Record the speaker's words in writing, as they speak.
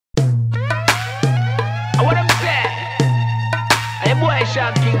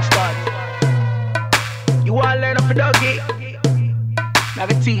Sean Kingston. You wanna learn up a Dougie?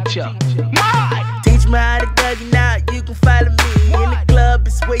 Like a teacher. Teach me how to Dougie now, you can follow me. In the club,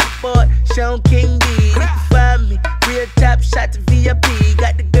 it's where you bought Sean King D. You can find me, real top shot to VIP.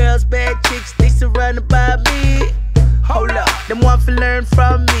 Got the girls, bad chicks, they surrounded by me. Hold up, them want to learn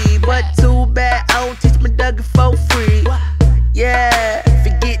from me, but too bad I don't teach my Dougie for free. Yeah,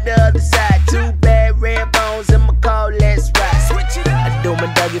 forget the other side. Too bad, red bones in my car, let's ride. I do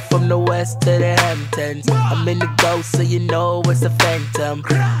my Dougie from the west to the Hamptons. I'm in the ghost, so you know it's a phantom.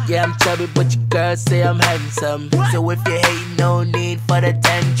 Yeah, I'm chubby, but your girls say I'm handsome. So if you hate, no need for the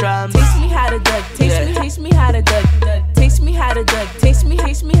tantrums. Teach me how to Dougie, teach me how to Dougie, teach me how to Dougie, teach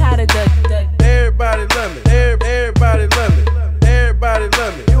me how to Dougie. Everybody love me, everybody love me, everybody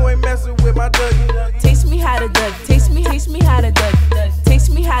love me. You ain't messing with my Dougie. Teach me how to Dougie, teach me how to Dougie, teach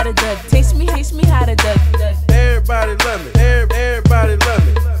me how to Dougie, teach me how to Dougie. Everybody love me, everybody love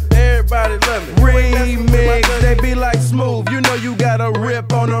me, everybody love me. Remix, they be like smooth, you know you got a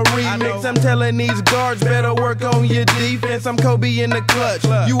rip on a remix. I'm telling these guards better work on your defense. I'm Kobe in the clutch,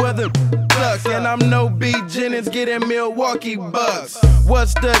 you other sucks, and I'm no B. Jennings getting Milwaukee Bucks.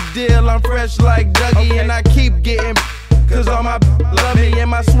 What's the deal? I'm fresh like Dougie, and I keep getting cause all my love me and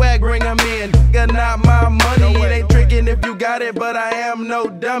my swag bring them in. Got not my money, it ain't tricking if you got it, but I am no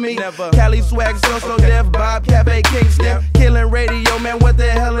dummy. Cali swag, so deaf, Bob, Cafe, Kingston. Killing radio, man, what the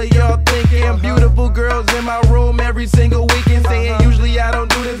hell are y'all thinking? Beautiful girls in my room every single weekend, saying usually I don't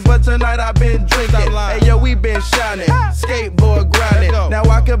do this, but tonight I've been drinking. Hey yo, we been shining, skateboard grinding. Now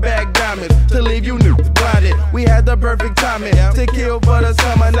I can bag diamonds to leave you niggas blinded. We had the perfect timing to kill for the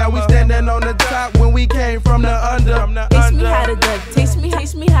summer. Now we standing on the top when we came from the under. Teach me how to Dougie,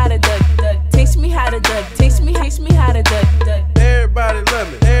 teach me how to Dougie, teach me how to Dougie, teach me how to Dougie. Everybody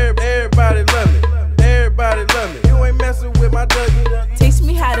love me, everybody love me, everybody love me. You ain't messing with my Dougie. Teach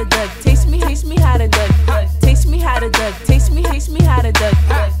me how to Dougie, teach me how to Dougie, teach me how to Dougie, teach me how to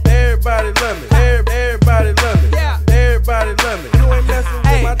Dougie. Everybody love me, everybody love me, everybody love me. You ain't messing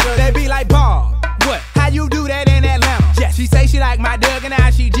with my Dougie. They be like, Bob, what? How you do that in Atlanta? Yeah. She say she like my Dougie, now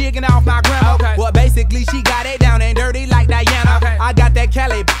she jigging off my grandma. Okay. Well, basically she got it down and dirty like Diana. Okay. I got that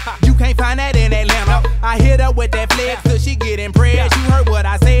Cali, you can't find that in Atlanta. No. I hit her with that flex till she get impressed. You heard what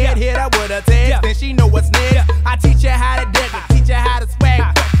I said, hit her with a text, then she know what's next. I teach her how to Dougie, teach her how to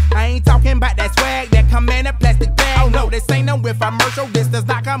swag. I ain't talking about that swag that come in a plastic bag. Oh no, this ain't no infomercial, this does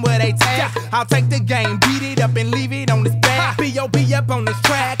not come with a tag. I'll take the game, beat it up and leave it on this bag. B.O.B. up on this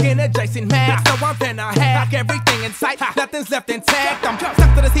track in a Jason Max. So I'm finna hack everything in sight, nothing's left intact. I'm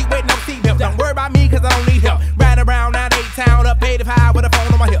stuck to the seat with no seatbelt. Don't worry about me cause I don't need help. Ride around 98 town up 85 with a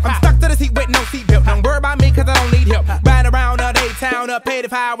phone on my hip. I'm stuck to the seat with no seatbelt. Don't worry about me cause I don't need help. Ride around 98 town up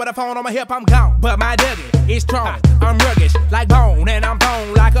 85 with a phone on my hip. I'm gone, but my Dougie is strong. I'm rugged like bone and I'm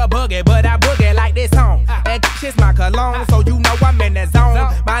bone like a boogie, but I boogie like this song. And shit's my cologne, so you know I'm in that zone.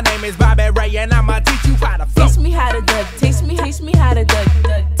 My name is Bobby Ray and I'ma teach you how to flow. Teach me how to Dougie, teach me how to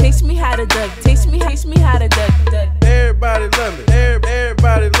Dougie, teach me how to Dougie, teach me how to Dougie. Everybody love me,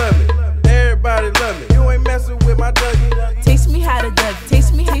 everybody love me, everybody love me. You ain't messing with my Dougie. Teach me how to Dougie,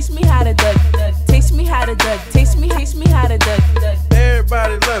 teach me how to Dougie, teach me how to Dougie, teach me how to Dougie.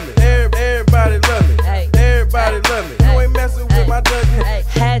 Everybody love me, everybody love me, everybody love me. You ain't messing with my Dougie.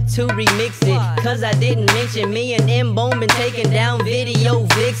 Had to remix it, cause I didn't mention me and M-Bone been taking down video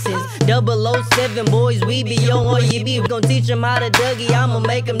vixens. 007 boys, we be on you be. We gon' teach them how to Dougie, I'ma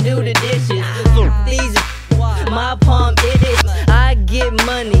make them do the dishes. These my palm it is. I get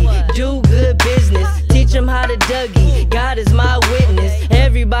money, do good business. Teach them how to Dougie, God is my witness.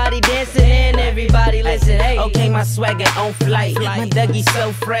 Everybody dancing and everybody listen. Hey, okay, my swagger on flight, my Dougie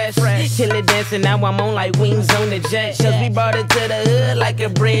so fresh. Killer dancing, now I'm on like wings on the jet. Cause we brought it to the hood like a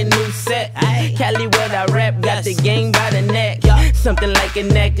brand new set. Cali where I rap, got the game by the neck. Something like a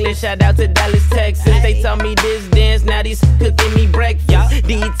necklace, shout out to Dallas, Texas. They taught me this dance, now these cooking me breakfast.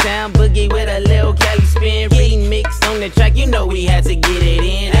 D-Town boogie with a little Cali spin. Remix on the track, you know we had to get it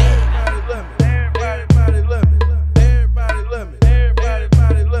in.